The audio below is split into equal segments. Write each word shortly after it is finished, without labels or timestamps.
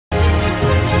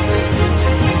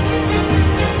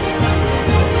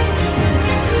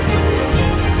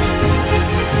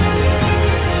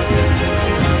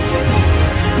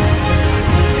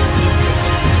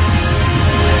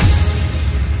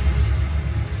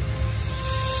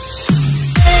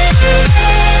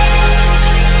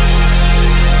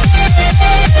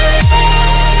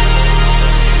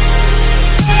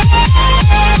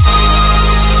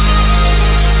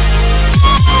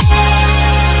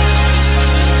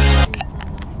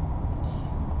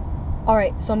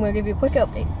Alright, so I'm going to give you a quick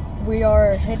update. We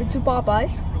are headed to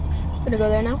Popeyes. Gonna go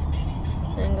there now.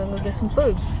 And gonna go get some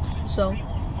food. So,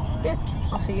 yeah,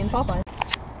 I'll see you in Popeyes.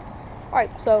 Alright,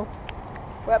 so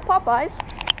we're at Popeyes.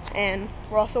 And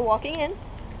we're also walking in.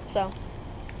 So,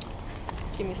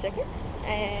 give me a second.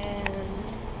 And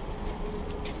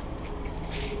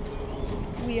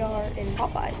we are in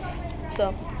Popeyes.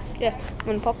 So, yeah,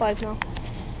 we're in Popeyes now.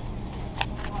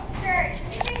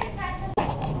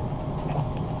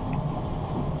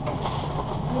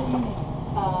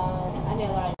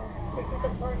 This is the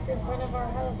park in front of our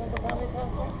house, Uncle Tommy's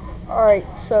house.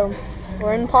 Alright, so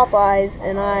we're in Popeyes,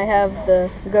 and I have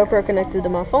the GoPro connected to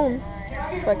my phone,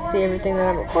 so I can see everything that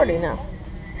I'm recording now.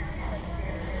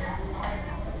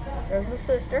 There's my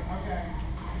sister.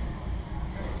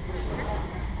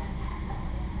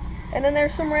 And then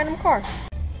there's some random car.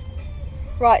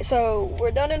 Right, so we're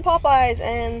done in Popeyes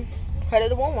and headed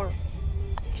to Walmart.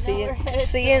 See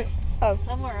you. Oh,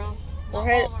 Somewhere else. we're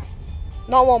headed.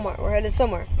 Not Walmart. We're headed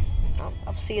somewhere.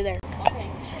 I'll see you there. Okay.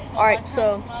 All right,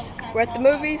 so we're at the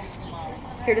movies.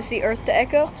 Here to see Earth the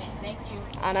Echo. Okay, thank you.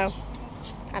 I know.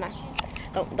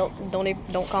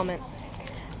 Don't comment.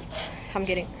 I'm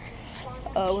kidding.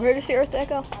 We're here to see Earth the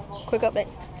Echo. Quick update.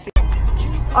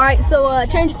 All right, so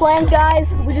change plans,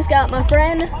 guys. We just got my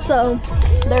friend, so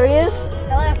there he is.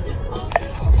 Hello.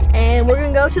 And we're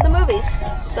gonna go to the movies.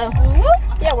 So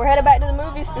yeah, we're headed back to the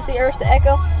movies to see Earth the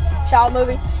Echo. Child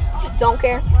movie. Don't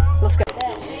care. Let's go.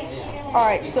 All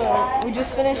right, so we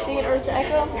just finished seeing Earth the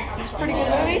Echo. It's a pretty good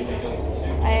movie.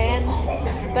 And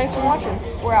thanks for watching.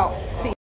 We're out. Peace.